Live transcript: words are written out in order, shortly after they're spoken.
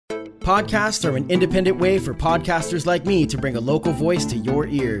Podcasts are an independent way for podcasters like me to bring a local voice to your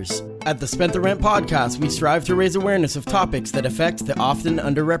ears. At the Spent the Rent podcast, we strive to raise awareness of topics that affect the often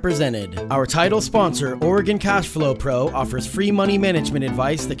underrepresented. Our title sponsor, Oregon Cashflow Pro, offers free money management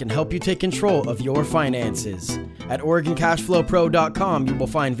advice that can help you take control of your finances. At OregonCashflowPro.com, you will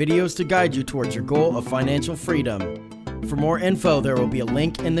find videos to guide you towards your goal of financial freedom. For more info, there will be a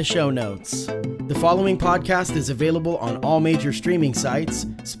link in the show notes. The following podcast is available on all major streaming sites,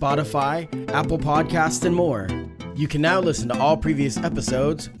 Spotify, Apple Podcasts, and more. You can now listen to all previous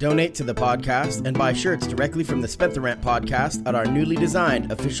episodes, donate to the podcast, and buy shirts directly from the Spent the Rent podcast at our newly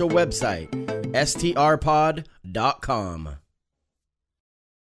designed official website, strpod.com.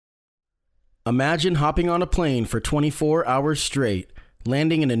 Imagine hopping on a plane for 24 hours straight,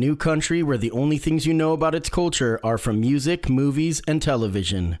 landing in a new country where the only things you know about its culture are from music, movies, and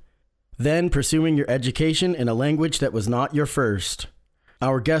television. Then pursuing your education in a language that was not your first.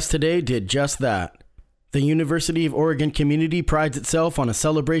 Our guest today did just that. The University of Oregon community prides itself on a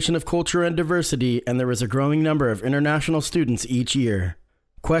celebration of culture and diversity, and there is a growing number of international students each year.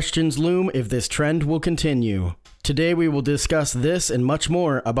 Questions loom if this trend will continue. Today we will discuss this and much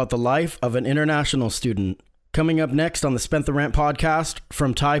more about the life of an international student. Coming up next on the Spent the Rent podcast,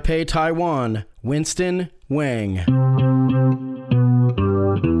 from Taipei, Taiwan, Winston Wang.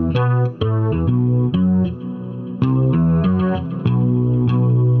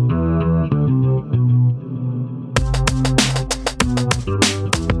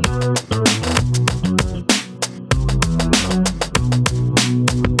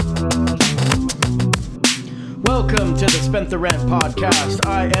 Welcome to the Spent the Rent podcast.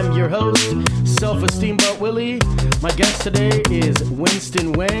 I am your host, Self-Esteem But Willie. My guest today is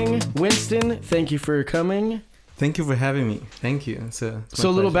Winston Wang. Winston, thank you for coming. Thank you for having me. Thank you. So a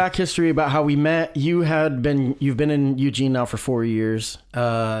little back history about how we met. You've been in Eugene now for 4 years.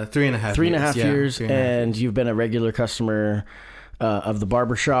 3.5 years. And you've been a regular customer of the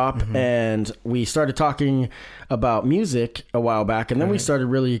barbershop. Mm-hmm. And we started talking about music a while back. And then we started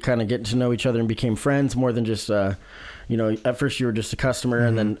really kind of getting to know each other and became friends more than just, at first you were just a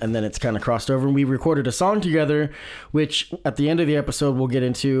customer, mm-hmm. and then it's kind of crossed over. And we recorded a song together, which at the end of the episode we'll get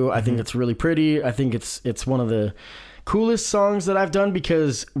into. Mm-hmm. I think it's really pretty. I think it's one of the coolest songs that I've done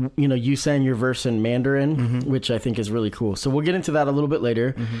because, you sang your verse in Mandarin, mm-hmm. which I think is really cool. So we'll get into that a little bit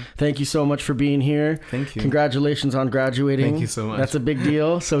later. Mm-hmm. Thank you so much for being here. Thank you. Congratulations on graduating. Thank you so much. That's a big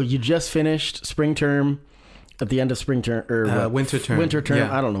deal. So you just finished spring term, at the end of spring term, or winter term. Winter term.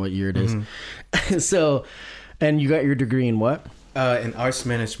 Yeah. I don't know what year it is. Mm-hmm. So, and you got your degree in what? In arts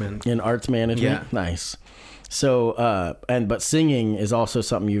management. In arts management? Yeah. Nice. So, but singing is also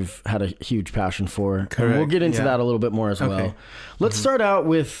something you've had a huge passion for. Correct. And we'll get into that a little bit more as well. Let's start out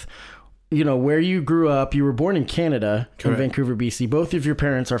with, where you grew up. You were born in Canada, in Vancouver, BC. Both of your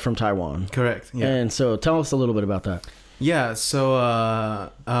parents are from Taiwan. Correct. Yeah. And so tell us a little bit about that. Yeah. So,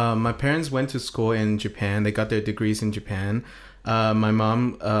 my parents went to school in Japan. They got their degrees in Japan. My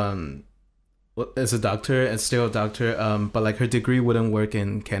mom, is a doctor and still a doctor, but like her degree wouldn't work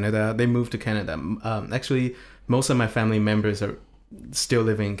in Canada. They moved to Canada. Actually, most of my family members are still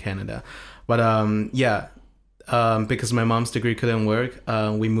living in Canada, but because my mom's degree couldn't work,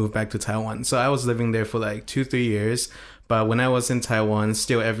 we moved back to Taiwan. So I was living there for like 2-3 years. But when I was in Taiwan,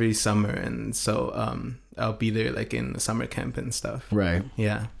 still every summer, and so I'll be there like in the summer camp and stuff. Right.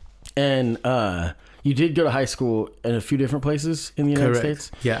 Yeah. And you did go to high school in a few different places in the United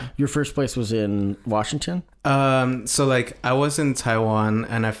States? Yeah. Your first place was in Washington? So like I was in Taiwan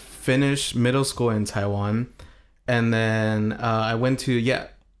and I finished middle school in Taiwan. And then I went to,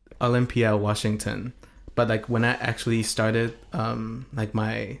 Olympia, Washington. But like when I actually started like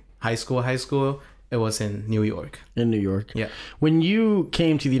my high school, it was in New York. In New York? Yeah. When you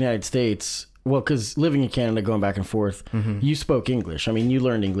came to the United States, well, because living in Canada, going back and forth, mm-hmm. you spoke English. I mean, you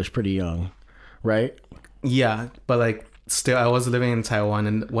learned English pretty young. Right? Yeah, but like still I was living in Taiwan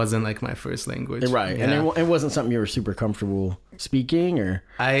and it wasn't like my first language. Right. Yeah. And it wasn't something you were super comfortable speaking, or?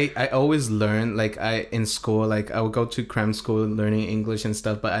 I always learned, like in school, like I would go to cram school learning English and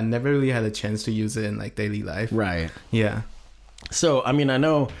stuff, but I never really had a chance to use it in like daily life. Right. Yeah. So, I mean, I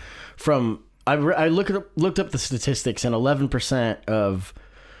know I looked up the statistics, and 11% of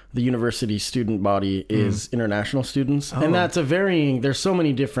the university student body is international students. Oh. And that's there's so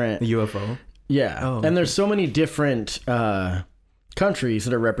many different... The UFO? Yeah. Oh, and there's so many different countries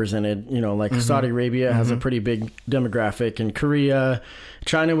that are represented. Like mm-hmm. Saudi Arabia mm-hmm. has a pretty big demographic, and Korea.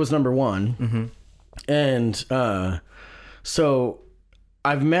 China was number one. Mm-hmm. And so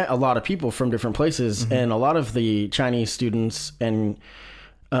I've met a lot of people from different places, mm-hmm. and a lot of the Chinese students and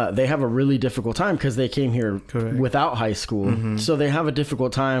they have a really difficult time because they came here Correct. without high school. So they have a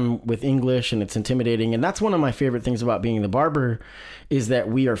difficult time with English, and it's intimidating. And that's one of my favorite things about being the barber is that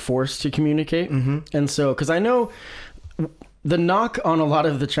we are forced to communicate. And so, because I know the knock on a lot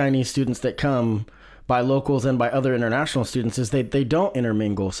of the Chinese students that come by locals and by other international students is they don't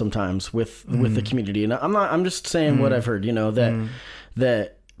intermingle sometimes with the community. And I'm just saying what I've heard,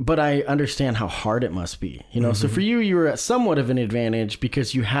 that but I understand how hard it must be, So for you were at somewhat of an advantage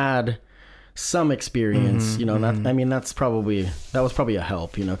because you had some experience, that was probably a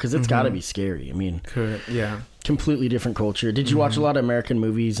help, because it's got to be scary. I mean, Correct. Yeah. completely different culture. Did you watch a lot of American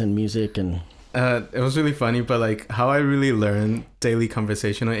movies and music and? It was really funny, but like how I really learned daily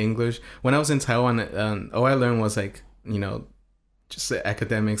conversational English when I was in Taiwan, all I learned was like, just the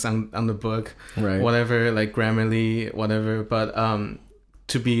academics on the book, Right. whatever, like Grammarly, whatever. But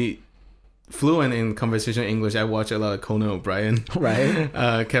to be fluent in conversational English, I watch a lot of Conan O'Brien, Right.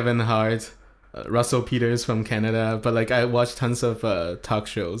 Kevin Hart, Russell Peters from Canada. But like I watch tons of talk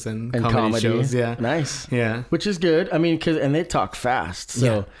shows and comedy shows. Yeah. Nice. Yeah. Which is good. I mean, and they talk fast.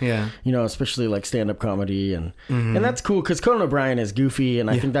 So, Yeah. especially like stand-up comedy and that's cool because Conan O'Brien is goofy. And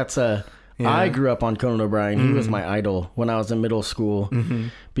I think that's I grew up on Conan O'Brien. He was my idol when I was in middle school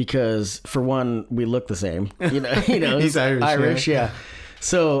because for one, we look the same, He's Irish. Yeah.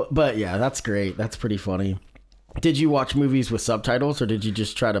 So, but yeah, that's great. That's pretty funny. Did you watch movies with subtitles or did you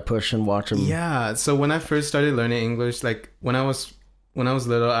just try to push and watch them? Yeah. So when I first started learning English, like when I was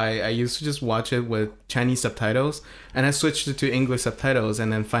little, I used to just watch it with Chinese subtitles, and I switched it to English subtitles,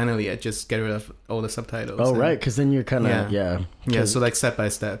 and then finally I just get rid of all the subtitles. Oh, right. Because then you're kind of, Yeah, so like step by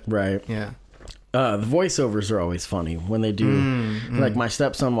step. Right. Yeah. The voiceovers are always funny when they do. Like my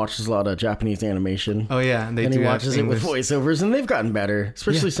stepson watches a lot of Japanese animation. Oh yeah, and he watches it with voiceovers, and they've gotten better.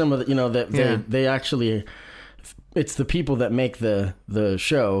 Especially some of the, they actually, it's the people that make the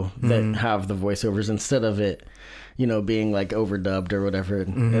show that have the voiceovers instead of it, being like overdubbed or whatever.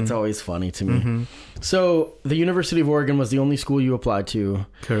 It's always funny to me. So the University of Oregon was the only school you applied to.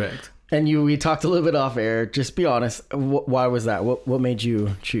 Correct. And we talked a little bit off air. Just be honest. Why was that? What made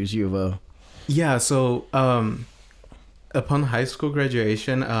you choose U of O? Yeah, so upon high school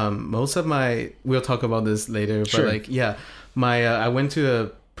graduation, most of we'll talk about this later, but Sure. I went to a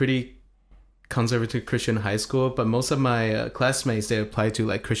pretty conservative Christian high school, but most of my classmates, they applied to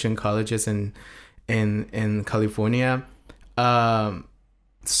like Christian colleges in California.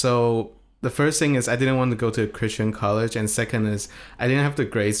 So the first thing is I didn't want to go to a Christian college, and second is I didn't have the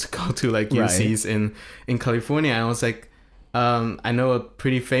grades to go to like UCs in California. I was like, I know a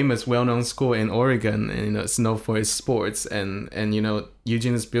pretty famous, well-known school in Oregon, and it's known for its sports, and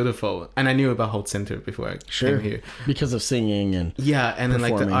Eugene is beautiful, and I knew about Holt Center before I came here because of singing and and then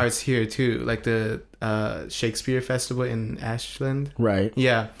like the arts here too, like the Shakespeare Festival in Ashland, right?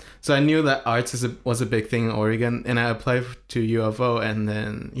 Yeah, so I knew that arts was a big thing in Oregon, and I applied to U of O, and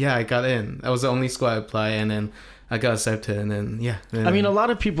then I got in. That was the only school I applied, and then I got accepted, and then I mean, a lot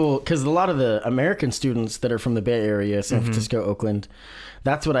of people, because a lot of the American students that are from the Bay Area, San Francisco, Oakland,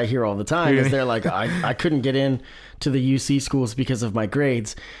 that's what I hear all the time. Is they're like, I couldn't get in to the UC schools because of my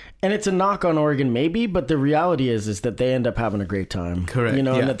grades, and it's a knock on Oregon, maybe, but the reality is that they end up having a great time. Correct. And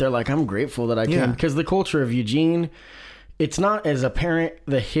that they're like, I'm grateful that I came because the culture of Eugene. It's not as apparent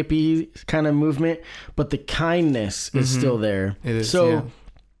the hippie kind of movement, but the kindness is still there. It is. So.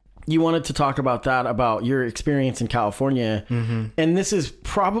 You wanted to talk about that, about your experience in California. And this is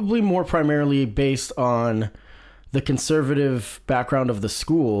probably more primarily based on the conservative background of the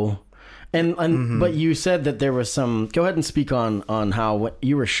school. But you said that there was some, go ahead and speak on how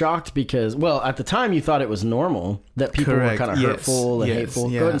you were shocked because, well, at the time you thought it was normal that people were kind of hurtful and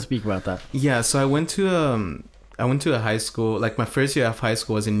hateful. Go ahead and speak about that. Yeah. So I went to a high school, like my first year of high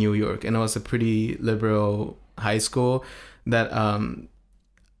school was in New York, and it was a pretty liberal high school that,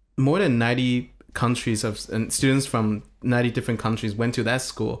 more than 90 countries and students from 90 different countries went to that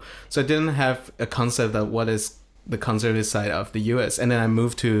school. So I didn't have a concept of what is the conservative side of the US. And then I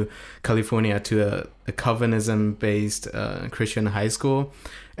moved to California to a Calvinism-based Christian high school.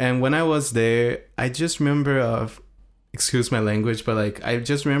 And when I was there, I just remember excuse my language, but like I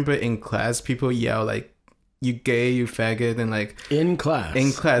just remember in class people yell like, "You gay, you faggot," and like in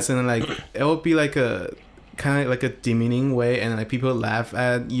class, and then like it would be like a kind of like a demeaning way, and like people laugh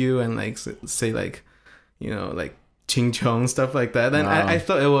at you and like say like, like ching chong, stuff like that. Then I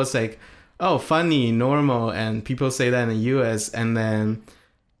thought it was like, oh, funny, normal, and people say that in the US. And then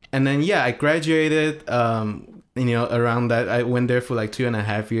I graduated around that. I went there for like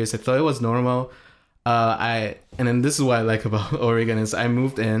 2.5 years. I thought it was normal. And then this is what I like about Oregon is I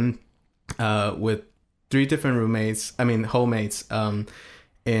moved in with 3 different homemates,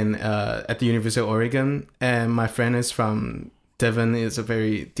 in at the University of Oregon, and my friend is from Devin, is a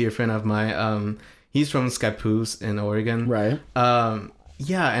very dear friend of mine. He's from Scappoose in Oregon. Right.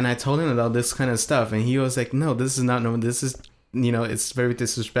 Yeah, and I told him about this kind of stuff, and he was like, "No, this is not normal. This is, it's very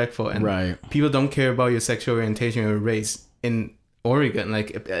disrespectful, and people don't care about your sexual orientation or race in Oregon,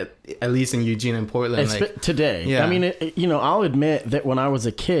 like at least in Eugene and Portland, like today." Yeah. I mean, I'll admit that when I was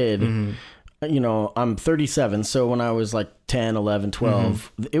a kid, I'm 37, so when I was like 10, 11,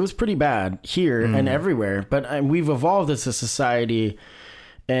 12, it was pretty bad here and everywhere. But we've evolved as a society,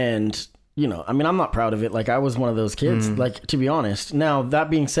 and I mean, I'm not proud of it. Like, I was one of those kids, like, to be honest. Now,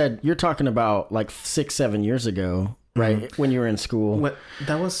 that being said, you're talking about like 6-7 years ago, right? When you were in school.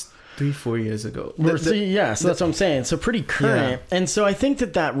 That was 3-4 years ago. So that's what I'm saying. So pretty current. Yeah. And so I think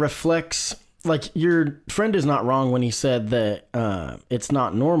that reflects, like, your friend is not wrong when he said that it's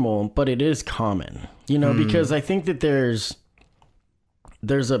not normal, but it is common, because I think that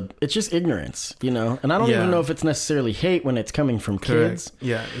it's just ignorance, and I don't even know if it's necessarily hate when it's coming from kids.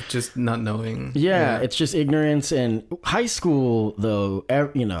 Yeah, it's just not knowing. Yeah, it's just ignorance. And high school, though,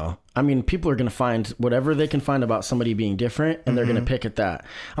 I mean, people are going to find whatever they can find about somebody being different, and they're going to pick at that.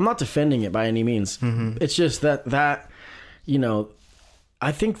 I'm not defending it by any means. It's just that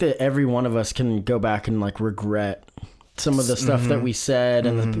I think that every one of us can go back and like regret some of the stuff that we said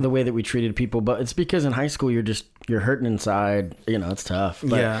and the way that we treated people, but it's because in high school you're hurting inside. It's tough.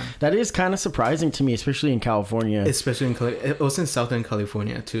 But that is kind of surprising to me, especially in California. Especially it was in Southern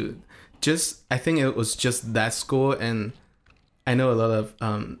California too. I think it was just that school, and I know a lot of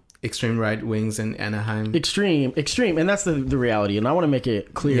extreme right wings in Anaheim. Extreme, and that's the reality. And I want to make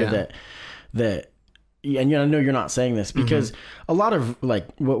it clear that. And I know you're not saying this because a lot of like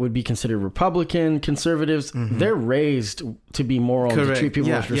what would be considered Republican conservatives, they're raised to be moral and to treat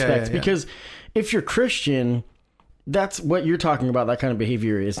people with respect. Because if you're Christian, that's what you're talking about. That kind of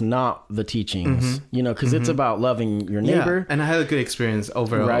behavior is not the teachings, because it's about loving your neighbor. And I had a good experience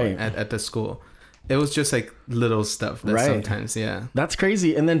overall at the school. It was just like little stuff that sometimes, That's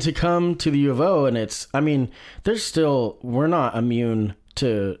crazy. And then to come to the U of O, and we're not immune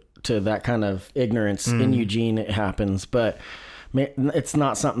to that kind of ignorance in Eugene. It happens, but it's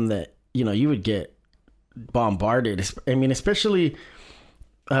not something that you would get bombarded. I mean, especially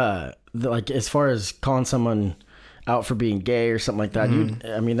like as far as calling someone out for being gay or something like that.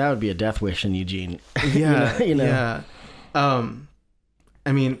 That would be a death wish in Eugene. Yeah.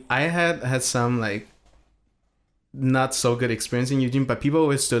 I mean, I had some like not so good experience in Eugene, but people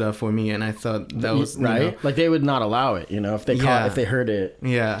always stood up for me, and I thought that was right. Like they would not allow it, if they heard it.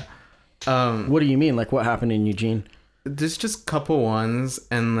 Yeah. What do you mean? Like what happened in Eugene? There's just couple ones,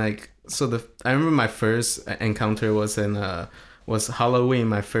 and like I remember my first encounter was was Halloween,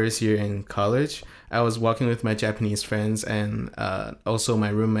 my first year in college. I was walking with my Japanese friends and also my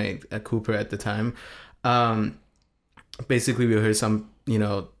roommate Cooper at the time. Basically, we heard some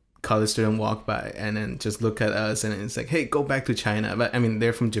college student walk by and then just look at us, and it's like, hey, go back to China. But I mean,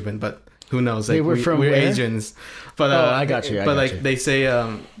 they're from Japan, but who knows? Like we're Asians. But I got you. They say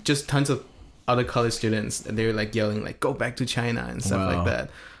just tons of other college students, and they're like yelling like, go back to China and stuff like that.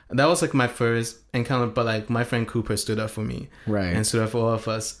 And that was like my first encounter. But like my friend Cooper stood up for me, and stood up for all of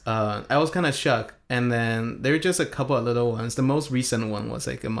us. I was kind of shocked. And then there were just a couple of little ones. The most recent one was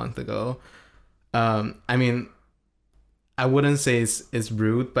like a month ago. I mean, I wouldn't say it's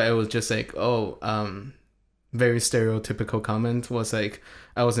rude, but it was just like, very stereotypical comment was like,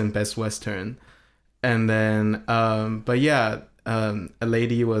 I was in Best Western. And then, a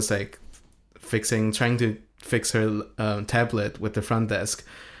lady was like trying to fix her tablet with the front desk.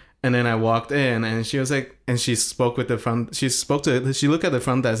 And then I walked in, and she was like, and she looked at the front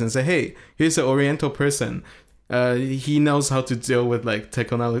desk and said, hey, here's an Oriental person. He knows how to deal with like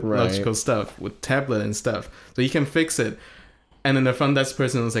technological stuff with tablet and stuff, so he can fix it. And then the front desk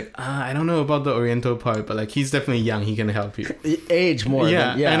person was like, I don't know about the Oriental part, but like he's definitely young, he can help you. Age more.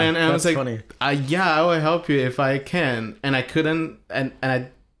 Yeah. And then I was like, funny. I will help you if I can. And I couldn't, and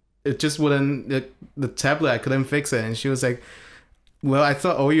it just wouldn't, the tablet, I couldn't fix it. And she was like, well, I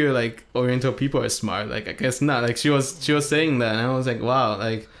thought all your like Oriental people are smart. Like, I guess not. Like she was saying that, and I was like, wow,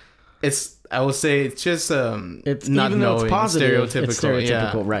 like I would say it's just it's not even though knowing, it's positive, stereotypical. it's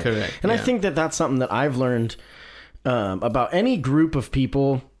stereotypical, right? Correct. And I think that's something that I've learned about any group of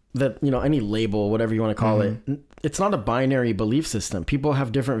people, that any label, whatever you want to call it. It's not a binary belief system. People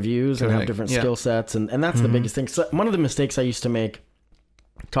have different views and have different skill sets, and that's the biggest thing. So one of the mistakes I used to make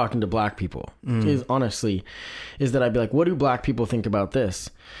talking to black people is that I'd be like, what do black people think about this?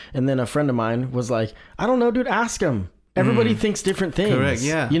 And then a friend of mine was like, I don't know, dude, ask them. Everybody thinks different things. Correct,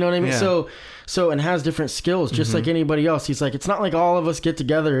 yeah. You know what I mean? Yeah. So and has different skills, just like anybody else. He's like, it's not like all of us get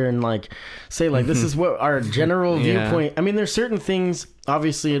together and like say like, this is what our general viewpoint. I mean, there's certain things,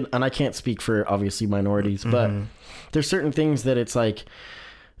 obviously, and I can't speak for obviously minorities, but there's certain things that it's like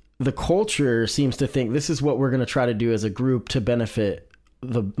the culture seems to think this is what we're going to try to do as a group to benefit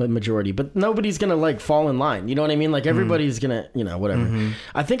the majority, but nobody's gonna like fall in line. You know what I mean? Like everybody's gonna, you know, whatever.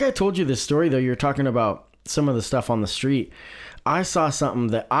 I think I told you this story though. You're talking about some of the stuff on the street. I saw something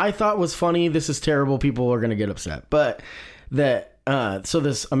that I thought was funny. This is terrible. People are gonna get upset, but that so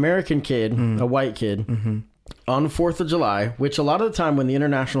this American kid, a white kid, on 4th of July, which a lot of the time when the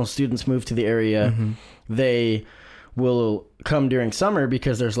international students move to the area, they will come during summer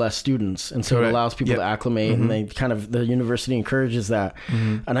because there's less students, and so Correct. it allows people to acclimate, and they kind of, the university encourages that.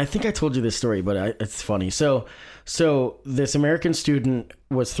 And I think I told you this story, but it's funny. So this American student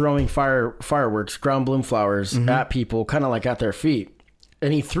was throwing fireworks, ground bloom flowers at people, kind of like at their feet,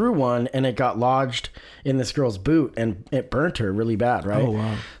 and he threw one and it got lodged in this girl's boot and it burnt her really bad, right? Oh,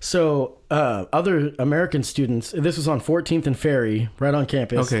 wow. So other American students, this was on 14th and Ferry, right on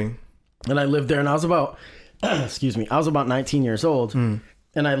campus. Okay. And I lived there, and I was about excuse me, I was about 19 years old, and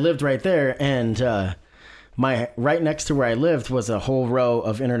I lived right there, and my right next to where I lived was a whole row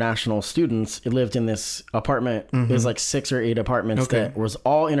of international students. It lived in this apartment. It was like 6 or 8 apartments that was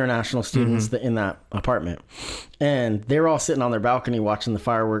all international students that in that apartment, and they were all sitting on their balcony watching the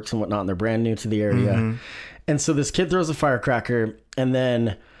fireworks and whatnot, and they're brand new to the area. And so this kid throws a firecracker, and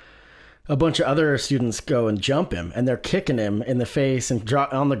then a bunch of other students go and jump him, and they're kicking him in the face and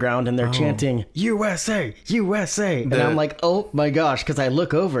drop on the ground, and they're chanting USA, USA. And I'm like, oh my gosh, because I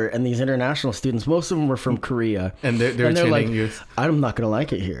look over and these international students, most of them were from Korea, and they're like, chanting I'm not gonna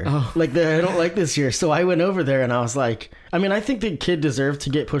like it here. Like I don't like this here. So I went over there and I was like, I mean, I think the kid deserved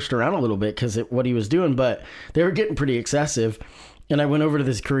to get pushed around a little bit because what he was doing, but they were getting pretty excessive. And I went over to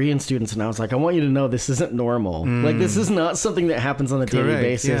this Korean students and I was like, I want you to know this isn't normal. Like, this is not something that happens on a daily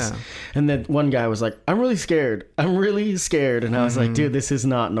basis. Yeah. And then one guy was like, I'm really scared. I'm really scared. And I was like, dude, this is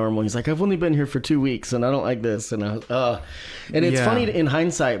not normal. He's like, I've only been here for 2 weeks and I don't like this. And I was, and it's funny in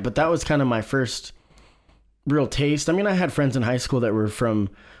hindsight, but that was kind of my first real taste. I mean, I had friends in high school that were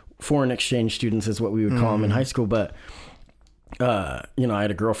from foreign exchange students is what we would call them in high school. But, you know, I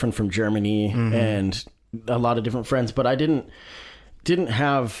had a girlfriend from Germany and a lot of different friends, but I didn't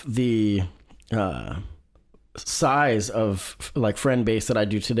have the size of like friend base that I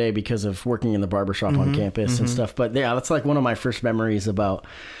do today because of working in the barbershop on campus and stuff. But yeah, that's like one of my first memories about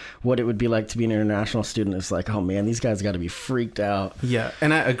what it would be like to be an international student. It's like, oh man, these guys got to be freaked out. Yeah,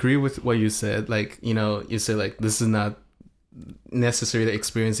 and I agree with what you said. Like, you know, you said like this is not necessary the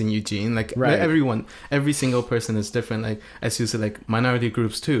experience in Eugene. Like every single person is different. Like as you said, like minority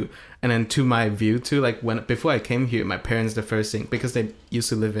groups too. And then to my view too, like before I came here, my parents, the first thing, because they used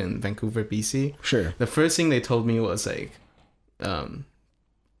to live in Vancouver, BC. Sure. The first thing they told me was like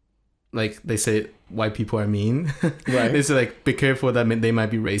they say white people are mean. Right. They say like be careful that they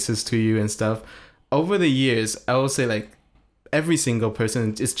might be racist to you and stuff. Over the years, I will say like every single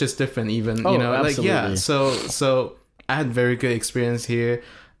person is just different. Even you know, absolutely. Like yeah. So I had very good experience here.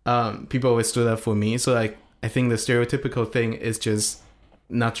 People always stood up for me. So like I think the stereotypical thing is just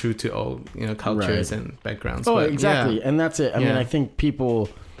not true to all, you know, cultures and backgrounds. Oh, but, exactly. Yeah. And that's it. I mean, I think people,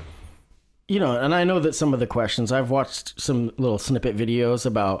 you know, and I know that some of the questions, I've watched some little snippet videos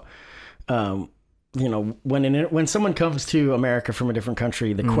about, you know, when someone comes to America from a different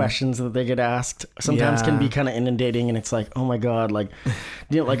country, the questions that they get asked sometimes can be kind of inundating, and it's like, oh my God, like,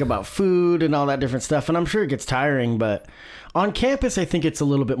 you know, like about food and all that different stuff. And I'm sure it gets tiring, but on campus, I think it's a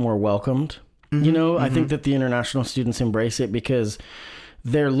little bit more welcomed. You know, I think that the international students embrace it because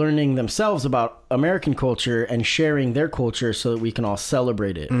they're learning themselves about American culture and sharing their culture so that we can all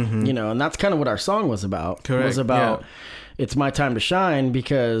celebrate it, you know, and that's kind of what our song was about. Correct. It was about, it's my time to shine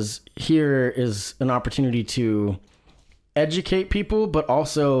because here is an opportunity to educate people, but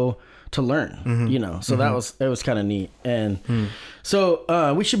also to learn, you know, so it was kind of neat. And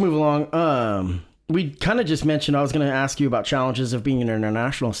so we should move along. We kind of just mentioned, I was going to ask you about challenges of being an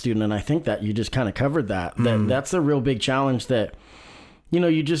international student. And I think that you just kind of covered that, that's a real big challenge that, you know,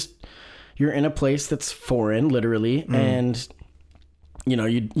 you're in a place that's foreign, literally, and you know,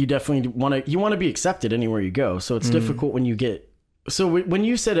 you definitely want to be accepted anywhere you go. So it's difficult when you get. So when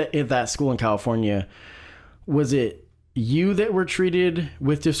you said at that school in California, was it you that were treated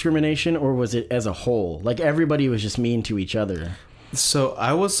with discrimination, or was it as a whole? Like everybody was just mean to each other. So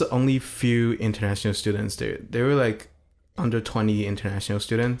I was the only few international students there. There were like under 20 international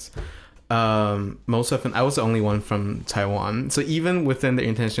students. Most of them, I was the only one from Taiwan. So even within the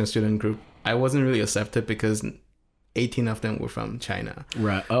international student group, I wasn't really accepted because 18 of them were from China.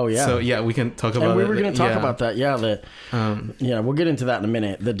 Right. Oh yeah. So yeah, we can talk about. And we were going to talk about that. Yeah. We'll get into that in a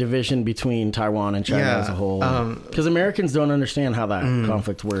minute. The division between Taiwan and China as a whole, because Americans don't understand how that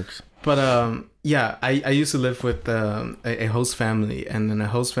conflict works. But I used to live with a host family, and then a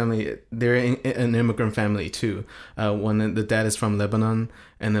host family, they're an immigrant family too. The dad is from Lebanon,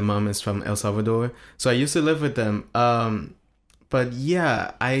 and the mom is from El Salvador. So I used to live with them. But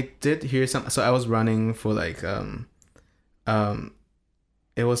yeah, I did hear some. So I was running for like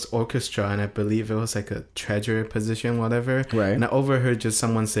it was orchestra, and I believe it was like a treasurer position, whatever. Right. And I overheard just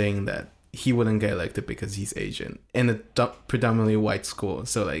someone saying that he wouldn't get elected because he's Asian in a predominantly white school.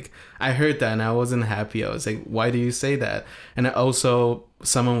 So like I heard that and I wasn't happy. I was like, why do you say that? And also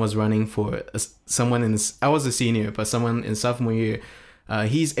someone was running for I was a senior, but someone in sophomore year,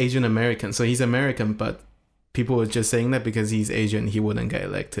 he's Asian American. So he's American, but people were just saying that because he's Asian, he wouldn't get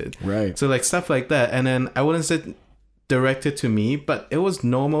elected. Right. So like stuff like that. And then I wouldn't say directed to me, but it was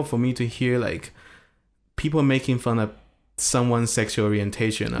normal for me to hear like people making fun of someone's sexual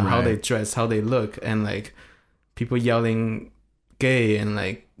orientation or how they dress, how they look, and like people yelling gay and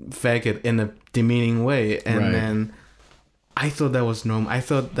like faggot in a demeaning way. And then I thought that was normal. I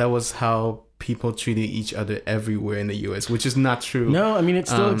thought that was how people treated each other everywhere in the US, which is not true. No, I mean, it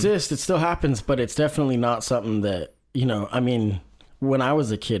still exists. It still happens, but it's definitely not something that, I mean, when I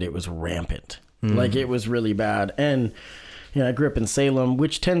was a kid, it was rampant. Like it was really bad. And, I grew up in Salem,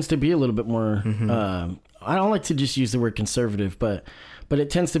 which tends to be a little bit more, I don't like to just use the word conservative, but it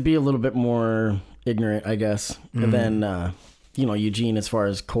tends to be a little bit more ignorant, I guess, than, Eugene as far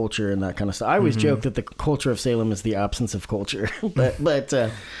as culture and that kind of stuff. I always joke that the culture of Salem is the absence of culture, but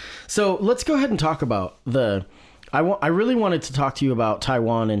so let's go ahead and talk about I really wanted to talk to you about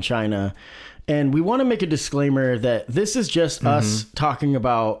Taiwan and China. And we want to make a disclaimer that this is just us talking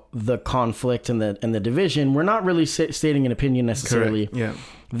about the conflict and the division. We're not really stating an opinion necessarily. Correct. Yeah.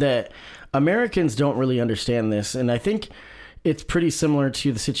 That Americans don't really understand this. And I think it's pretty similar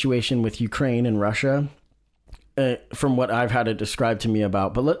to the situation with Ukraine and Russia, from what I've had it described to me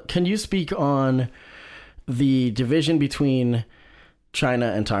about. But can you speak on the division between China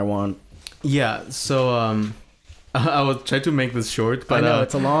and Taiwan? Yeah. So I will try to make this short, but I know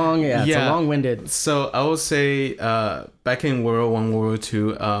it's a long-winded. So I will say back in World War I, World War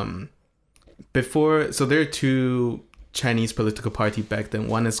II, there are two Chinese political party back then.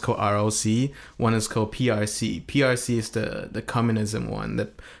 One is called ROC, one is called PRC. PRC is the communism one, the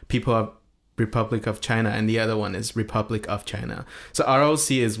People of Republic of China, and the other one is Republic of China. So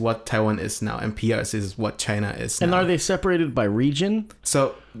ROC is what Taiwan is now, and PRC is what China is now. And are they separated by region?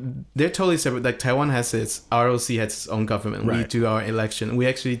 So they're totally separate. Like Taiwan has ROC has its own government. Right. We do our election. We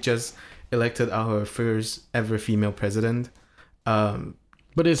actually just elected our first ever female president.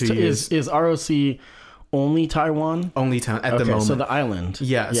 But is ROC only Taiwan? Only Taiwan at the moment. So the island.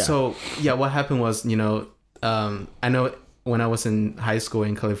 Yeah. So what happened was, I know when I was in high school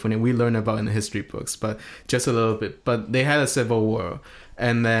in California, we learned about in the history books, but just a little bit. But they had a civil war,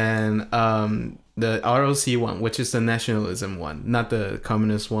 and then the ROC one, which is the nationalism one, not the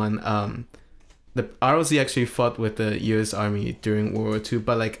communist one. The ROC actually fought with the U.S. Army during World War II,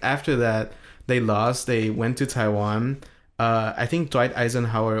 but like after that, they lost. They went to Taiwan. I think Dwight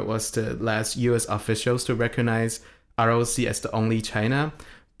Eisenhower was the last U.S. officials to recognize ROC as the only China.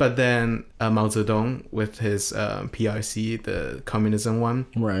 But then Mao Zedong with his PRC, the communism one,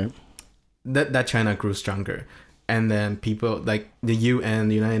 right? That China grew stronger, and then people like the UN,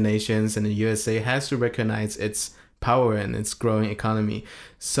 the United Nations, and the USA has to recognize its power and its growing economy.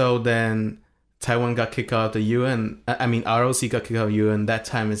 So then Taiwan got kicked out of the UN. I mean, ROC got kicked out of the UN that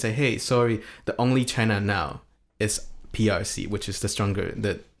time and say, hey, sorry, the only China now is PRC, which is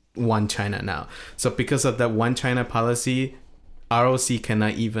the one China now. So because of that one China policy, ROC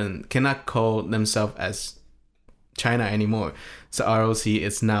cannot call themselves as China anymore. So ROC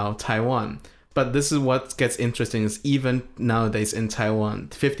is now Taiwan. But this is what gets interesting is even nowadays in Taiwan,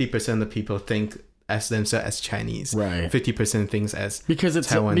 50% of people think as themselves as Chinese. Right. 50% thinks as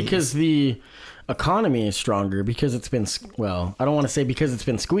Taiwanese. Because the economy is stronger, because it's been, I don't want to say because it's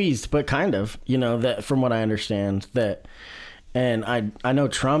been squeezed, but kind of, that from what I understand that. And I know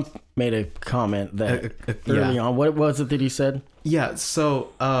Trump made a comment that early on. What was it that he said? Yeah, so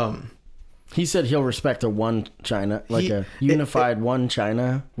he said he'll respect a one China, a unified one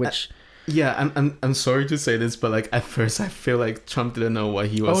China, which I'm sorry to say this, but like at first I feel like Trump didn't know what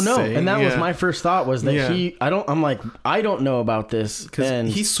he was saying. And that was my first thought was that I don't know about this,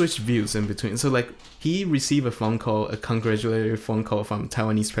 because he switched views in between. So like he received a congratulatory phone call from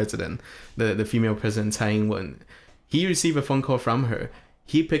Taiwanese president, the female president Tsai Ing-wen. He received a phone call from her.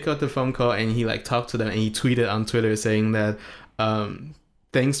 he picked up the phone call and he like talked to them, and he tweeted on Twitter saying that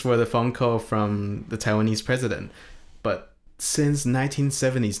thanks for the phone call from the Taiwanese president. But since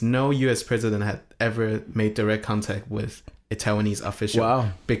 1970s, no U.S. president had ever made direct contact with a Taiwanese official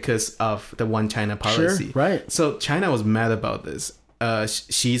because of the One China policy. Sure, right. So China was mad about this.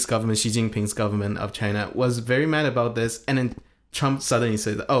 Xi's government, Xi Jinping's government of China was very mad about this, and then Trump suddenly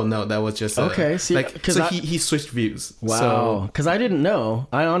said, "Oh no, that was just okay." See, like so he switched views. Wow, because I didn't know.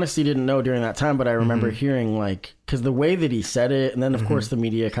 I honestly didn't know during that time, but I remember hearing like because the way that he said it, and then of course the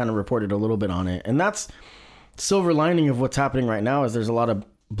media kind of reported a little bit on it, and that's silver lining of what's happening right now is there's a lot of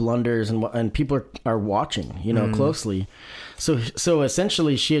blunders and people are watching, you know, closely. So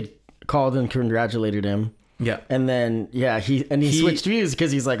essentially, she had called and congratulated him. Yeah. And then he switched views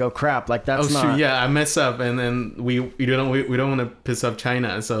because he's like, oh crap, like that's not. Shoot, yeah, I messed up, and then we don't want to piss off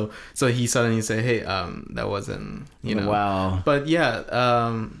China, so he suddenly said, hey, that wasn't, you know. Wow. But yeah,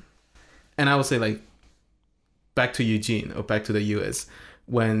 and I would say like back to Eugene or back to the U.S.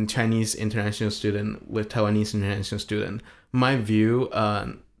 when Chinese international student with Taiwanese international student, my view,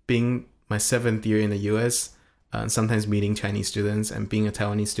 being my 7th year in the U.S., sometimes meeting Chinese students and being a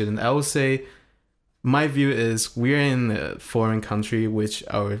Taiwanese student, I would say. My view is we're in a foreign country which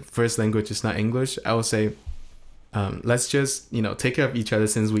our first language is not English. I would say let's just, you know, take care of each other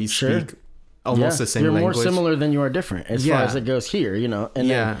since we speak almost the same language. You're more similar than you are different as far as it goes here, you know.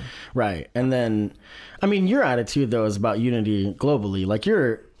 And then, right. And then, I mean, your attitude, though, is about unity globally. Like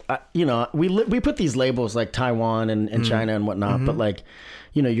you're, you know, we put these labels like Taiwan and China and whatnot, but like,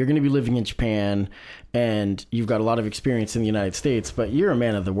 you know, you're going to be living in Japan and you've got a lot of experience in the United States, but you're a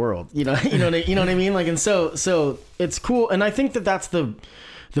man of the world, you know, you know what I mean? Like, and so it's cool. And I think that that's the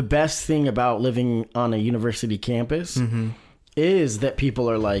best thing about living on a university campus is that people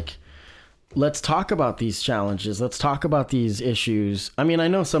are like, let's talk about these challenges. Let's talk about these issues. I mean, I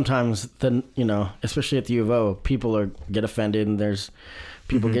know sometimes you know, especially at the U of O, people get offended and there's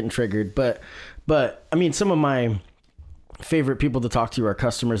people getting triggered, but I mean, some of my favorite people to talk to are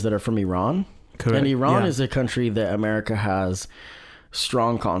customers that are from Iran. Correct. And Iran is a country that America has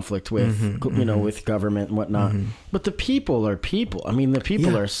strong conflict with, you know, with government and whatnot. But the people are people. I mean, the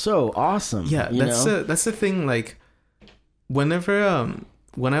people are so awesome. Yeah, that's the thing. Like, whenever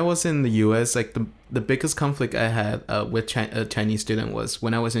when I was in the U.S., like the biggest conflict I had with a Chinese student was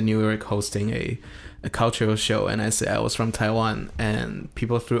when I was in New York hosting a cultural show, and I said I was from Taiwan, and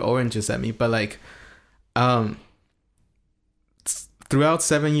people threw oranges at me. But like, throughout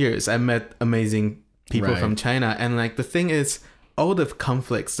 7 years, I met amazing people from China, and like the thing is, all the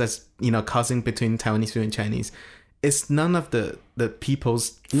conflicts that's, you know, causing between Taiwanese and Chinese, it's none of the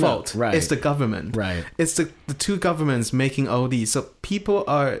people's fault. Right. It's the government. Right. It's the two governments making all these. So people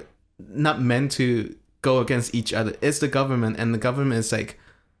are not meant to go against each other. It's the government, and the government is like,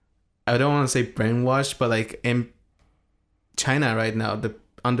 I don't want to say brainwashed, but like in China right now,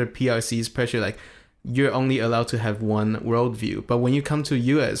 under PRC's pressure, like, you're only allowed to have one worldview. But when you come to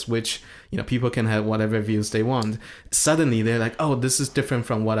US, which, you know, people can have whatever views they want, suddenly they're like, oh, this is different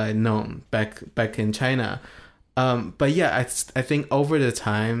from what I known back in China. But yeah, I think over the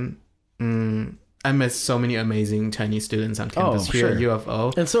time, I met so many amazing Chinese students on campus here at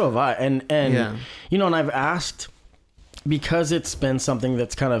UFO. And so have I. And you know, and I've asked, because it's been something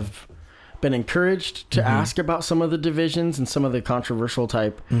that's kind of been encouraged to ask about some of the divisions and some of the controversial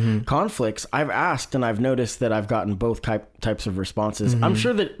type conflicts. I've asked, and I've noticed that I've gotten both types of responses. I'm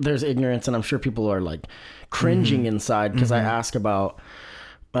sure that there's ignorance, and I'm sure people are like cringing inside because I ask about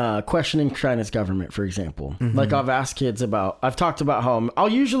questioning China's government, for example. Like I've asked kids I've talked about how I'll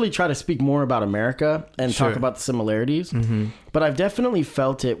usually try to speak more about America and talk about the similarities, but I've definitely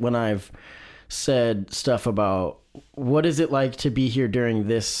felt it when I've said stuff about what is it like to be here during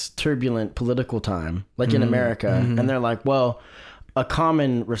this turbulent political time, like in America? And they're like, well, a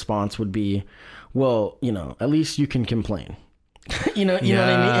common response would be, well, you know, at least you can complain. you know what I mean?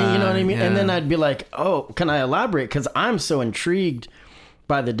 And you know what I mean? Yeah. And then I'd be like, oh, can I elaborate? Because I'm so intrigued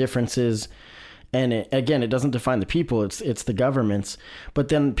by the differences. And it doesn't define the people, it's the governments. But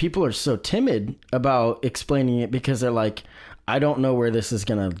then people are so timid about explaining it because they're like, I don't know where this is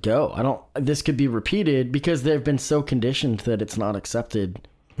going to go. This could be repeated because they've been so conditioned that it's not accepted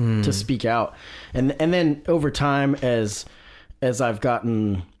to speak out. And then over time, as I've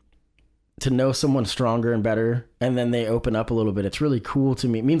gotten to know someone stronger and better, and then they open up a little bit, it's really cool to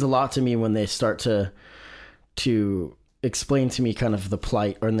me. It means a lot to me when they start to explain to me kind of the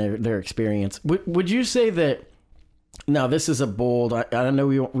plight or their experience. Would you say that, now this is a bold, I know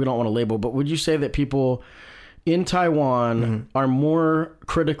we don't want to label, but would you say that people in Taiwan are more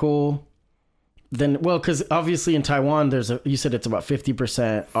critical then, well, because obviously in Taiwan, you said it's about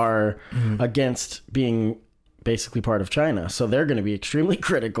 50% are against being basically part of China. So they're going to be extremely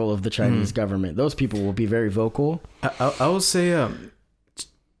critical of the Chinese government. Those people will be very vocal. I would say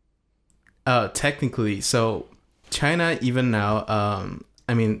technically, so China even now,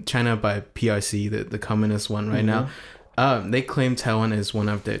 I mean China by PRC, the communist one right now, they claim Taiwan is one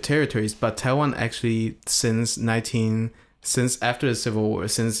of their territories, but Taiwan actually since after the Civil War,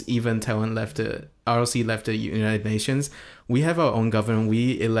 since even Taiwan ROC left the United Nations, we have our own government.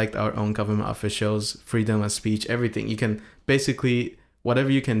 We elect our own government officials, freedom of speech, everything. You can basically, whatever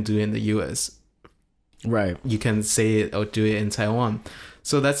you can do in the US, right, you can say it or do it in Taiwan.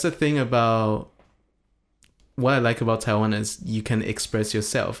 So that's the thing about what I like about Taiwan is you can express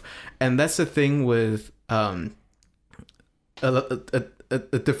yourself. And that's the thing with a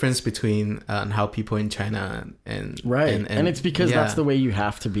difference between how people in China and and it's because that's the way you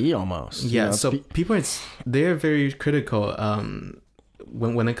have to be almost. So people they're very critical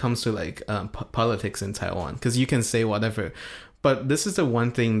when it comes to like politics in Taiwan, because you can say whatever, but this is the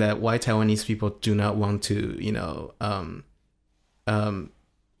one thing that why Taiwanese people do not want to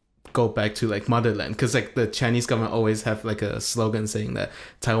go back to like motherland, because like the Chinese government always have like a slogan saying that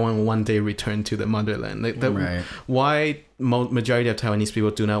Taiwan will one day return to the motherland. Like why majority of Taiwanese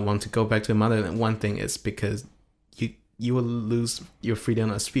people do not want to go back to the motherland, one thing is because you will lose your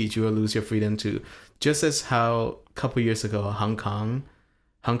freedom of speech. You will lose your freedom to, just as how a couple years ago Hong Kong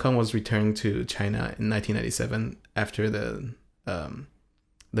was returned to China in 1997 after the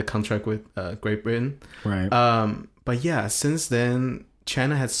contract with Great Britain. Right. But yeah, since then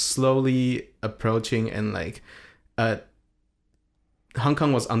China has slowly approaching, and like Hong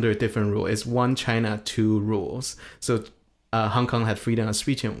Kong was under a different rule. It's one China, two rules. So Hong Kong had freedom of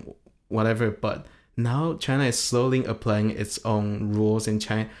speech and whatever, but now China is slowly applying its own rules in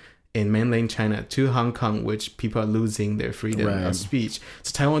mainland China to Hong Kong, which people are losing their freedom of speech.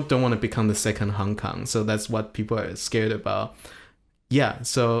 So Taiwan don't want to become the second Hong Kong. So that's what people are scared about. Yeah.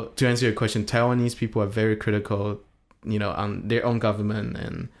 So to answer your question, Taiwanese people are very critical, on their own government,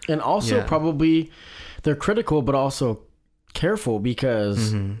 and also probably they're critical, but also careful,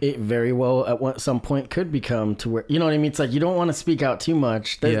 because it very well at some point could become to where, you know what I mean? It's like you don't want to speak out too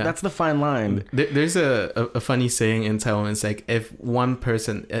much. That's the fine line. There's a funny saying in Taiwan. It's like if one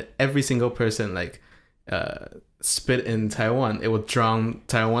person, every single person, like spit in Taiwan, it will drown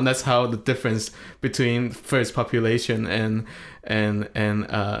Taiwan. That's how the difference between first population and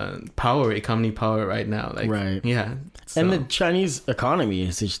economy power right now. Like, right. Yeah. So. And the Chinese economy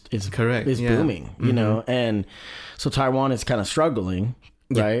is correct. Is booming, you know, and so Taiwan is kind of struggling,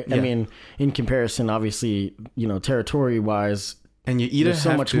 right? Yeah. I mean, in comparison, obviously, territory wise, and you either there's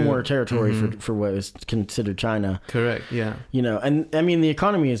so much more territory for what is considered China. Correct. Yeah. And I mean, the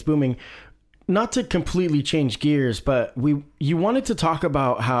economy is booming. Not to completely change gears, but you wanted to talk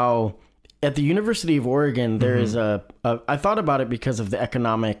about how at the University of Oregon there is I thought about it because of the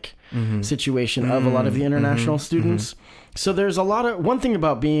economic situation of a lot of the international students. So there's one thing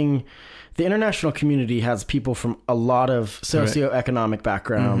about being, the international community has people from a lot of socioeconomic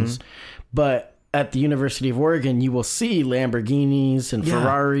backgrounds, but at the University of Oregon, you will see Lamborghinis and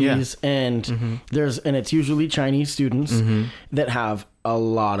Ferraris, and it's usually Chinese students that have a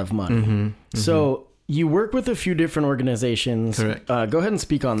lot of money. So you work with a few different organizations. Correct. Go ahead and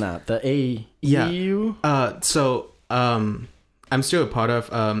speak on that. The AEU? So I'm still a part of,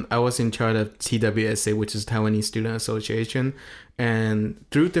 I was in charge of TWSA, which is Taiwanese Student Association. And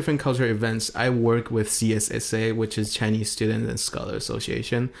through different cultural events, I work with CSSA, which is Chinese Student and Scholar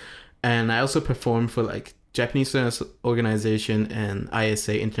Association. And I also perform for like Japanese Student Organization and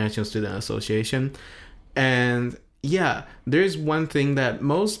ISA, International Student Association. And yeah, there's one thing that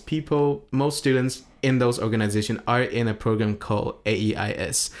most students in those organizations are in a program called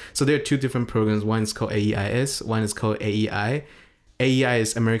AEIS. So there are two different programs. One is called AEIS, one is called AEI. AEI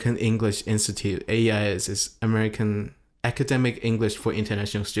is American English Institute. AEIS is American Academic English for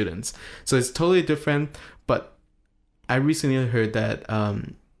International Students. So it's totally different, but I recently heard that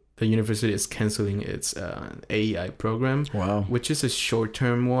the university is canceling its AEI program, which is a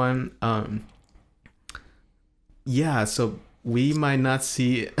short-term one. So we might not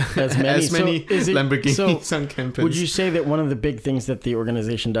see as many Lamborghinis on campus. Would you say that one of the big things that the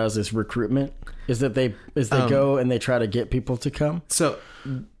organization does is recruitment? Is that they go and they try to get people to come? So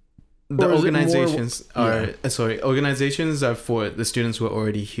the organizations organizations are for the students who are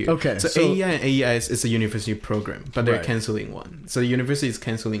already here. Okay. So AEI and AEIS is a university program, but they're canceling one. So the university is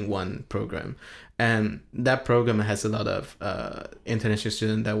canceling one program, and that program has a lot of international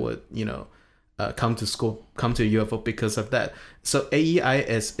students that would come to UFO because of that. So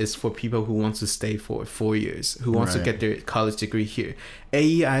AEIS is for people who want to stay for 4 years, who wants to get their college degree here.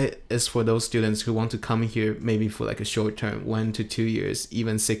 AEI is for those students who want to come here maybe for like a short term, 1 to 2 years,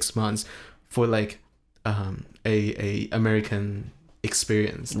 even 6 months, for like a American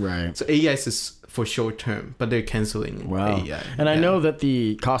experience. Right. So AEIS is for short term, but they're canceling AEI. And I know that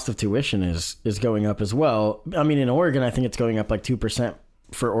the cost of tuition is going up as well. I mean, in Oregon, I think it's going up like 2%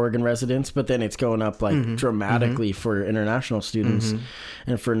 for Oregon residents, but then it's going up like dramatically for international students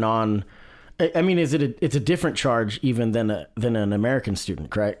and for I mean, it's a different charge even than an American student,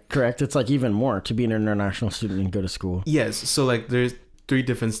 correct? It's like even more to be an international student and go to school. Yes. So like there's 3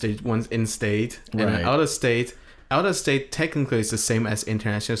 different states. One's in state and then out of state. Out of state technically is the same as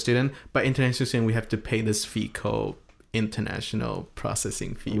international student, but international student we have to pay this fee called international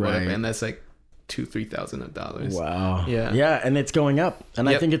processing fee, whatever, and that's like $2,000-$3,000. Wow. Yeah, and it's going up, and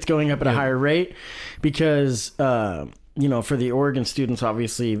I think it's going up at a higher rate because for the Oregon students,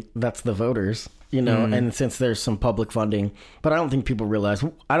 obviously that's the voters, and since there's some public funding, but I don't think people realize.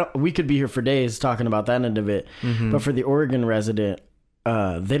 We could be here for days talking about that end of it, but for the Oregon resident,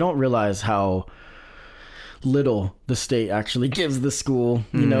 they don't realize how little the state actually gives the school,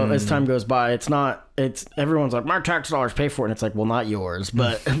 as time goes by. It's everyone's like, my tax dollars pay for it, and it's like, well, not yours,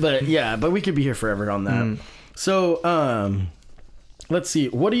 but but we could be here forever on that. So let's see,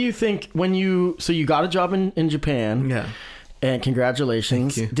 what do you think when you got a job in Japan? And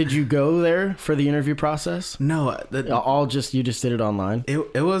congratulations. Thank you. Did you go there for the interview process? No, you just did it online.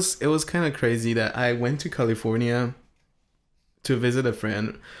 It was kind of crazy that I went to California to visit a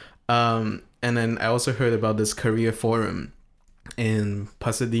friend, and then I also heard about this career forum in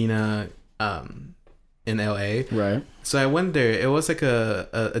Pasadena, in LA. Right. So I went there. It was like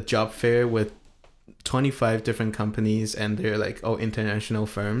a job fair with 25 different companies, and they're like all international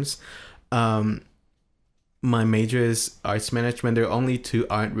firms. My major is arts management. There are only 2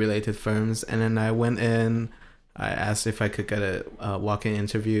 art related firms, and then I went in. I asked if I could get a walk-in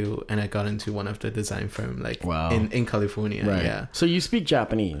interview, and I got into one of the design firm, in California. Right. Yeah. So you speak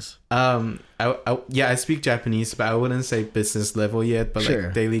Japanese? I speak Japanese, but I wouldn't say business level yet, but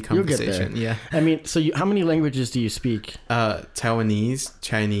like daily conversation. Yeah. I mean, so how many languages do you speak? Taiwanese,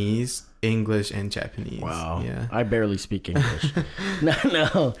 Chinese, English, and Japanese. Wow. Yeah. I barely speak English.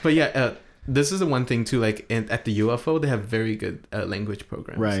 No. But yeah. This is the one thing too, like at the UFO, they have very good language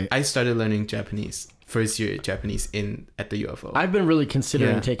programs. Right. I started learning Japanese, first year Japanese at the UFO. I've been really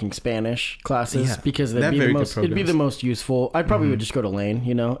considering taking Spanish classes because it'd be the most useful. I probably would just go to Lane,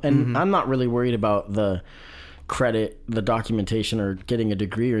 and I'm not really worried about the credit, the documentation, or getting a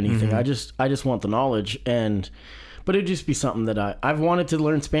degree or anything. I just want the knowledge, but it'd just be something that I've wanted to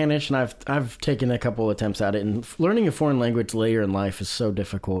learn Spanish, and I've taken a couple attempts at it. And learning a foreign language later in life is so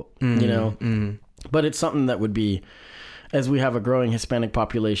difficult, But it's something that would be, as we have a growing Hispanic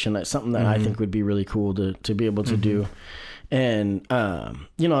population, that's something that I think would be really cool to be able to do. And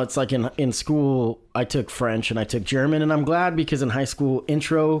it's like in school, I took French and I took German, and I'm glad because in high school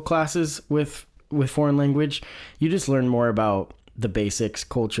intro classes with foreign language, you just learn more about the basics,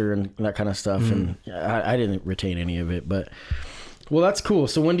 culture, and that kind of stuff. And I didn't retain any of it, but that's cool.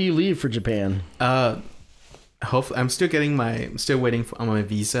 So when do you leave for Japan? Hopefully, I'm still waiting on my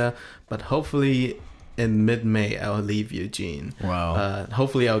visa, but hopefully in mid-May I'll leave Eugene. Wow.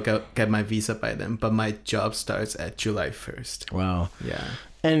 Hopefully I'll get my visa by then, but my job starts at July 1st. Wow. Yeah.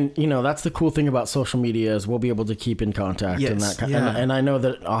 And that's the cool thing about social media is we'll be able to keep in contact and that kind. And I know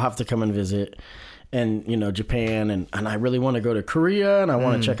that I'll have to come and visit. And Japan, and I really want to go to Korea, and I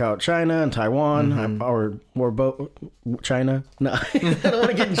want to check out China and Taiwan, or both China. No, I don't want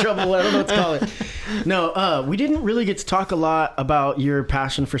to get in trouble. I don't know what to call it. No, we didn't really get to talk a lot about your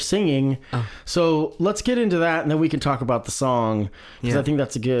passion for singing. So let's get into that, and then we can talk about the song, because I think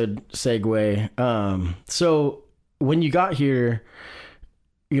that's a good segue. So when you got here,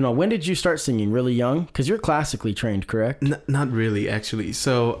 when did you start singing? Really young? Because you're classically trained, correct? Not really, actually.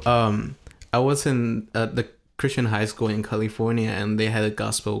 So I was in the Christian high school in California, and they had a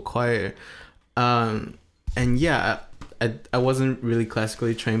gospel choir. And I wasn't really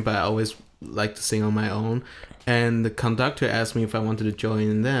classically trained, but I always liked to sing on my own. And the conductor asked me if I wanted to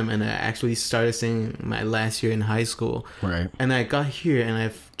join them, and I actually started singing my last year in high school. Right. And I got here, and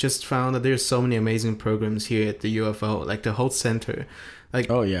I've just found that there's so many amazing programs here at the UFO, like the Holt Center.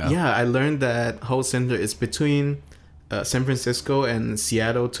 Yeah, I learned that Holt Center is between San Francisco and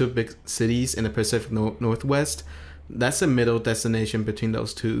Seattle, 2 big cities in the Pacific Northwest. That's a middle destination between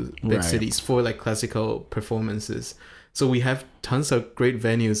those 2 big cities for like classical performances. So we have tons of great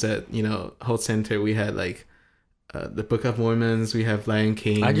venues at Holt Center. We had like the Book of Mormons. We have Lion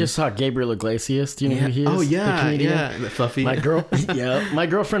King. I just saw Gabriel Iglesias. Do you know who he is? Oh yeah, the comedian? yeah, the Fluffy. My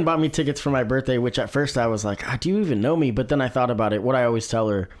girlfriend bought me tickets for my birthday, which at first I was like, do you even know me? But then I thought about it. What I always tell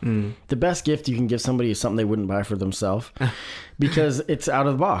her, the best gift you can give somebody is something they wouldn't buy for themselves, because it's out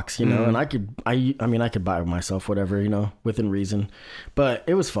of the box, you know. And I could buy myself whatever, you know, within reason. But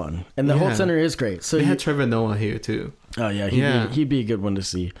it was fun, and the whole center is great. So they had Trevor Noah here too. Oh yeah, he'd be a good one to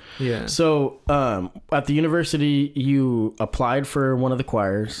see. Yeah. So at the university, you applied for one of the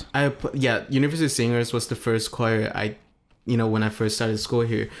choirs. University Singers was the first choir when I first started school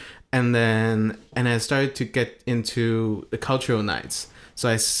here, and I started to get into the cultural nights. So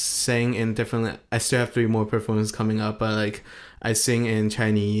I sang in different. I still have 3 more performances coming up, but like I sing in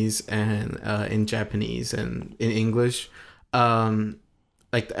Chinese and in Japanese and in English,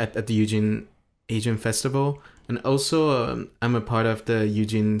 like at the Eugene Asian Festival. And also, I'm a part of the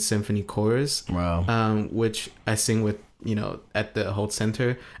Eugene Symphony Chorus. Wow. Which I sing with, at the Holt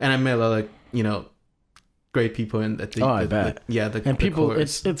Center. And I met a lot of, great people in the I bet. The people,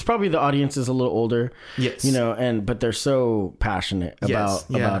 chorus. it's probably the audience is a little older. Yes. But they're so passionate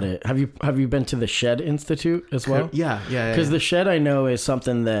about it. Have you been to the Shed Institute as well? Yeah. Because the Shed, I know, is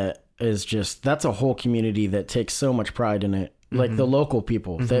something that is that's a whole community that takes so much pride in it. Like the local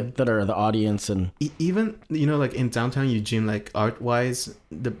people that are the audience, and even like in downtown Eugene, like art wise,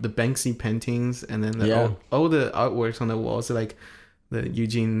 the Banksy paintings, and then all the artworks on the walls, so like the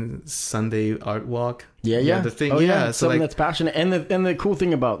Eugene Sunday Art Walk. Yeah. The thing, so something that's passionate, and the cool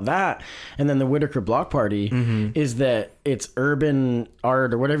thing about that, and then the Whitaker Block Party is that it's urban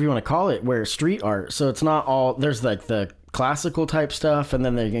art or whatever you want to call it, where street art. So it's not all there's like the classical type stuff, and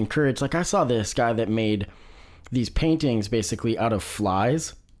then they encourage. Like I saw this guy that made these paintings basically out of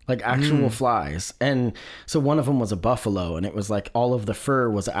flies, like actual flies. And so one of them was a buffalo, and it was like all of the fur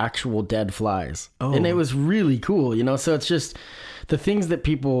was actual dead flies. And it was really cool, so it's just the things that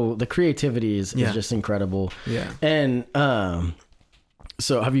the creativity is just incredible. Yeah. And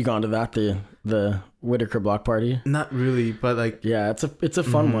so have you gone to that, the Whitaker Block Party? Not really, but like it's a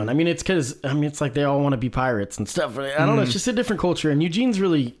fun one. I mean, it's because it's like they all want to be pirates and stuff. I don't know. It's just a different culture, and Eugene's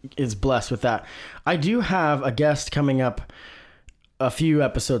really is blessed with that. I do have a guest coming up a few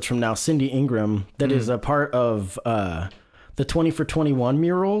episodes from now, Cindy Ingram, that is a part of the 20 for 21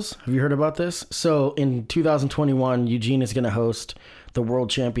 murals. Have you heard about this? So in 2021, Eugene is going to host the World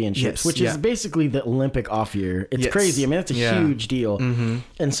Championships, which is basically the Olympic off year. It's crazy. I mean, that's a huge deal.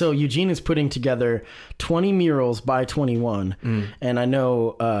 And so Eugene is putting together 20 murals by 21. And I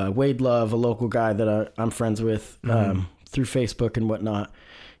know Wade Love, a local guy that I'm friends with through Facebook and whatnot,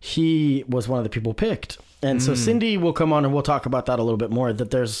 he was one of the people picked. And so Cindy will come on and we'll talk about that a little bit more,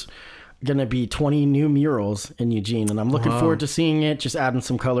 that there's going to be 20 new murals in Eugene, and I'm looking forward to seeing it, just adding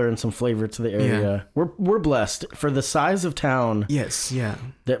some color and some flavor to the area. We're blessed for the size of town. Yes, yeah.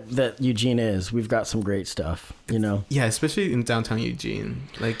 That Eugene is. We've got some great stuff, Yeah, especially in downtown Eugene.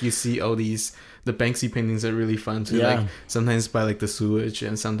 Like you see all the Banksy paintings are really fun too. Yeah. Like sometimes by like the sewage,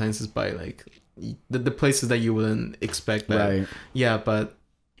 and sometimes it's by like the places that you wouldn't expect that. Right. Yeah, but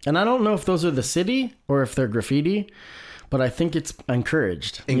and I don't know if those are the city or if they're graffiti, but I think it's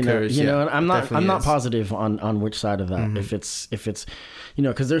encouraged. And I'm not positive on which side of that. If it's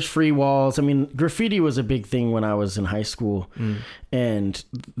because there's free walls. I mean, graffiti was a big thing when I was in high school, and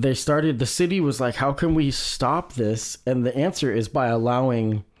the city was like, how can we stop this? And the answer is by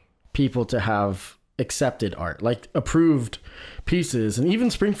allowing people to have accepted art, like approved pieces. And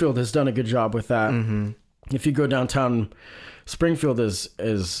even Springfield has done a good job with that. If you go downtown, Springfield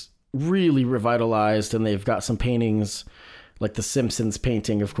is really revitalized, and they've got some paintings like the Simpsons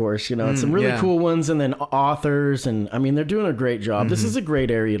painting, of course, and some really cool ones, and then authors, and I mean, they're doing a great job. This is a great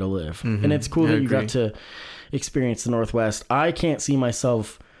area to live, and it's cool that you got to experience the Northwest. I can't see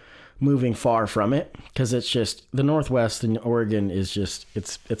myself moving far from it, because it's just the Northwest in Oregon is just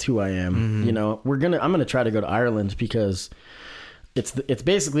it's who I am. I'm gonna try to go to Ireland, because it's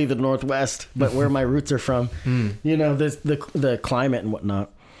basically the Northwest, but where my roots are from. The climate and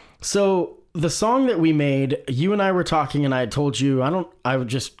whatnot. So the song that we made, you and I were talking, and I had told you,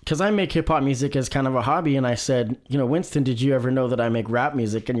 because I make hip hop music as kind of a hobby, and I said, Winston, did you ever know that I make rap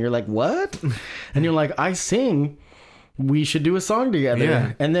music? And you're like, what? And you're like, I sing. We should do a song together.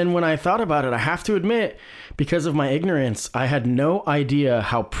 Yeah. And then when I thought about it, I have to admit, because of my ignorance, I had no idea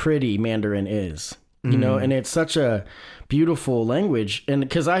how pretty Mandarin is, and it's such a beautiful language. And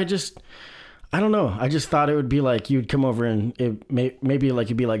because I don't know. I just thought it would be like you'd come over and maybe like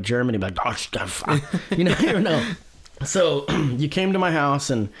you'd be like Germany, like, you never know. So you came to my house,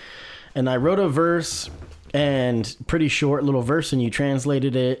 and I wrote a verse, and pretty short little verse, and you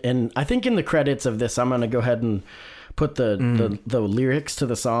translated it. And I think in the credits of this, I'm going to go ahead and put the lyrics to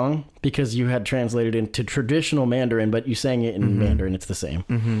the song, because you had translated into traditional Mandarin, but you sang it in Mandarin. It's the same.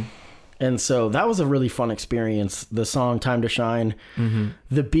 Mm-hmm. And so that was a really fun experience. The song Time to Shine. Mm-hmm.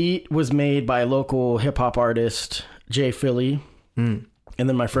 The beat was made by a local hip hop artist, Jay Philly. Mm. And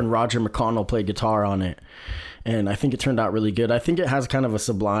then my friend Roger McConnell played guitar on it. And I think it turned out really good. I think it has kind of a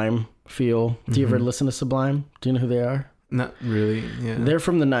Sublime feel. Do you ever listen to Sublime? Do you know who they are? Not really. Yeah. They're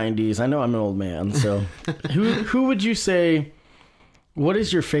from the 90s. I know I'm an old man. So who would you say, what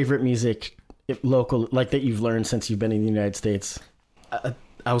is your favorite music local, like that you've learned since you've been in the United States?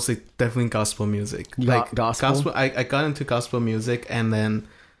 I would say definitely gospel music. Gospel? I got into gospel music, and then,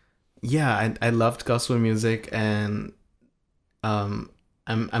 yeah, I loved gospel music, and I'm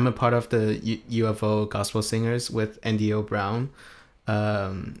a part of the UFO Gospel Singers with N.D.O. Brown.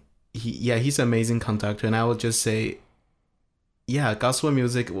 He's an amazing conductor, and I would just say, yeah, gospel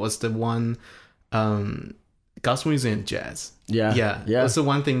music was the one, gospel music and jazz. Yeah. That's the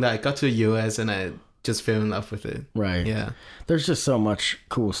one thing that I got to the US and I just fell in love with it. Right. Yeah. There's just so much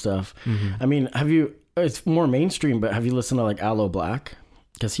cool stuff. Mm-hmm. I mean, it's more mainstream, but have you listened to like Aloe Black?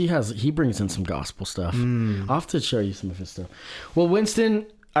 Because he brings in some gospel stuff. I'll have to show you some of his stuff. Well, Winston,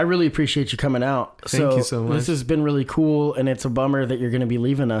 I really appreciate you coming out. Thank you so much. This has been really cool, and it's a bummer that you're going to be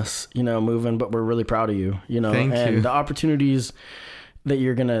leaving us, moving, but we're really proud of you, Thank you. The opportunities that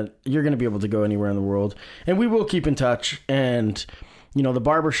you're going to be able to go anywhere in the world. And we will keep in touch. And, the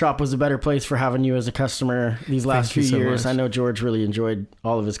barbershop was a better place for having you as a customer these last few years. I know George really enjoyed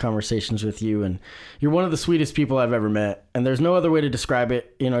all of his conversations with you, and you're one of the sweetest people I've ever met. And there's no other way to describe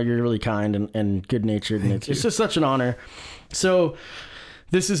it. You're really kind and good-natured, and it's just such an honor. So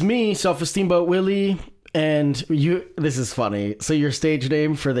this is me, Self-Esteem Boat Willie, and you. This is funny. So your stage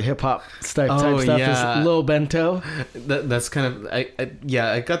name for the hip hop type stuff is Lil Bento. That's kind of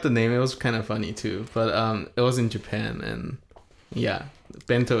I got the name. It was kind of funny too, but it was in Japan, and yeah,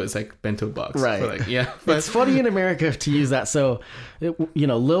 bento is like bento box, right? But it's funny in America to use that. So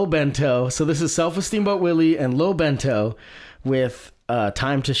Lil Bento. So this is Self-Esteem Boat Willie and Lil Bento with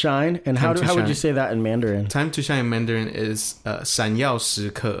Time to Shine. And how would you say that in Mandarin? Time to Shine in Mandarin is 闪耀时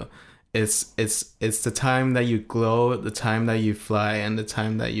刻. It's the time that you glow, the time that you fly, and the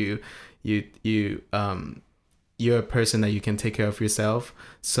time that you're a person that you can take care of yourself.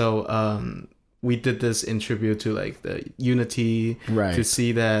 So we did this in tribute to like the unity, right? To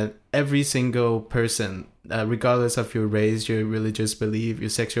see that every single person, regardless of your race, your religious belief, your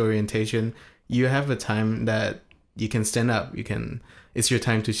sexual orientation, you have a time that you can stand up. It's your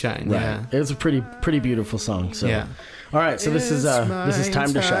time to shine. Right. Yeah. It was a pretty beautiful song. So yeah. All right. So this is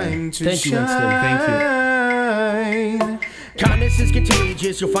Time to Shine. Thank you, Winston. Thank you. Kindness is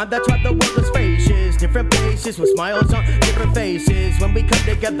contagious. You'll find that's why the world is spacious. Different places with smiles on different faces. When we come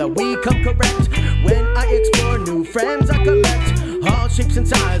together, we come correct. When I explore new friends, I collect all shapes and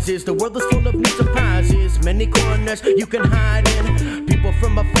sizes. The world is full of new surprises. Many corners you can hide in. People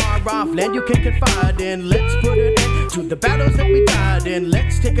from a far off land you can confide in. Let's put an end to the battles that we died in.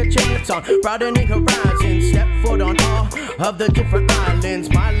 Let's take a chance on broadening horizons. Step foot on all of the different islands.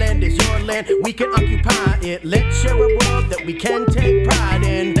 My land is your land. We can occupy it. Let's share a world that we can take pride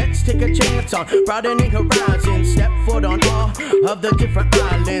in. Let's take a chance on broadening horizons. Step foot on all of the different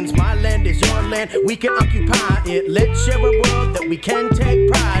islands. My land is your land. We can occupy it. Let's share a world that we can take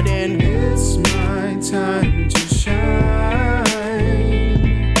pride in. It's my time to shine.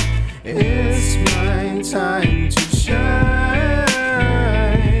 It's my time to shine.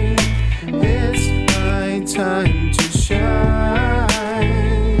 It's my time to shine.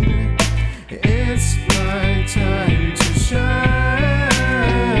 It's my time to shine.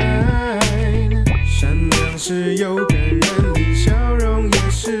 善良是有感染力，笑容也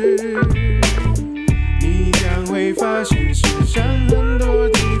是。你将会发现世上很多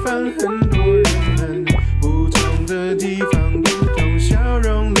地方，很多人们，不同的地方，不同笑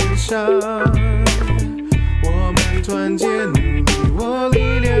容脸上。我们团结努力，我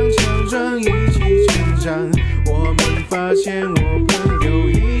力量强壮，一起成长。我们发现我朋友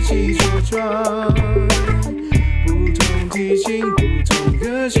一起茁壮。不同体型，不同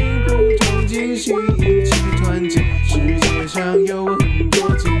个性，不同惊喜，一起团结。世界上有很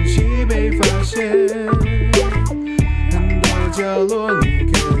多惊喜被发现，很多角落你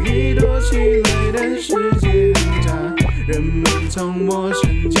可以躲起来，但世界很大，人们从陌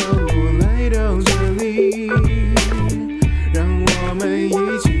生角落来到这里，让我们一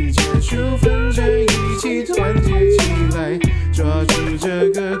起结束纷争，一起团结起来，抓住这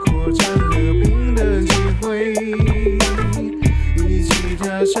个扩展和平的机会，一起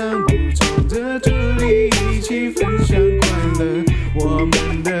踏上不同的土地。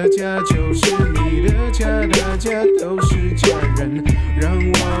们的家就是你的家，大家都是家人，让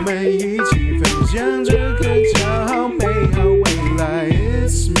我们一起分享这个骄傲美好未来。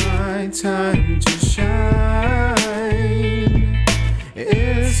It's my time to shine.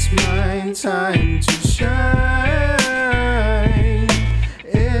 It's my time to shine.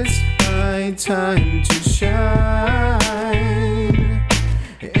 It's my time to